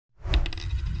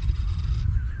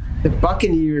The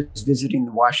Buccaneers visiting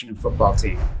the Washington football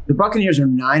team. The Buccaneers are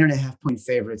 9.5-point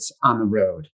favorites on the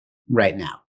road right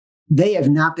now. They have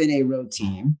not been a road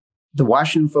team. The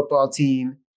Washington football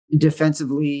team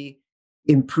defensively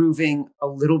improving a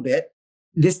little bit.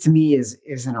 This to me is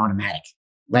an automatic.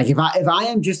 Like if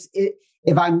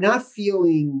I'm not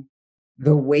feeling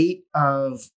the weight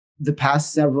of the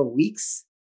past several weeks,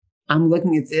 I'm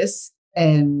looking at this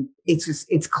and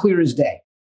it's clear as day.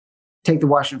 Take the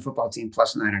Washington football team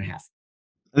plus 9.5.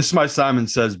 This is my Simon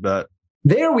Says bet.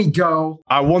 There we go.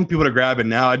 I want people to grab it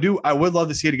now. I would love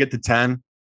to see it get to 10,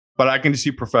 but I can just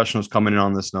see professionals coming in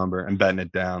on this number and betting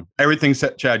it down. Everything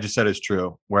Chad just said is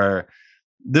true, where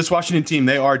this Washington team,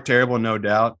 they are terrible, no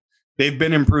doubt. They've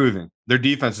been improving. Their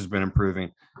defense has been improving.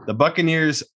 The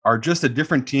Buccaneers are just a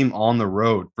different team on the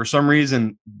road. For some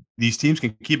reason, these teams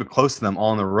can keep it close to them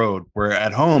on the road, where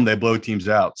at home they blow teams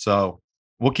out. So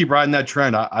we'll keep riding that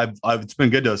trend. It's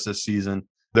been good to us this season.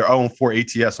 They're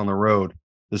 0-4 ATS on the road,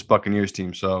 this Buccaneers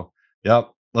team. So, yep,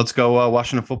 let's go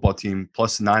Washington football team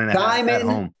plus 9.5 at home.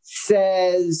 Simon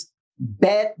says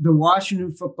bet the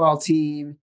Washington football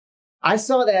team. I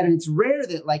saw that, and it's rare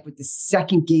that, like, with the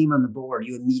second game on the board,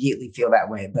 you immediately feel that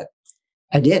way. But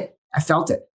I did. I felt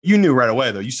it. You knew right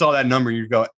away, though. You saw that number, you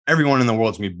go, everyone in the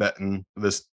world's going to be betting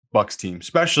this Bucs team,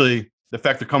 especially the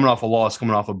fact they're coming off a loss,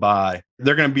 coming off a bye.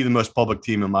 They're going to be the most public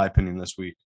team, in my opinion, this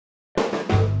week.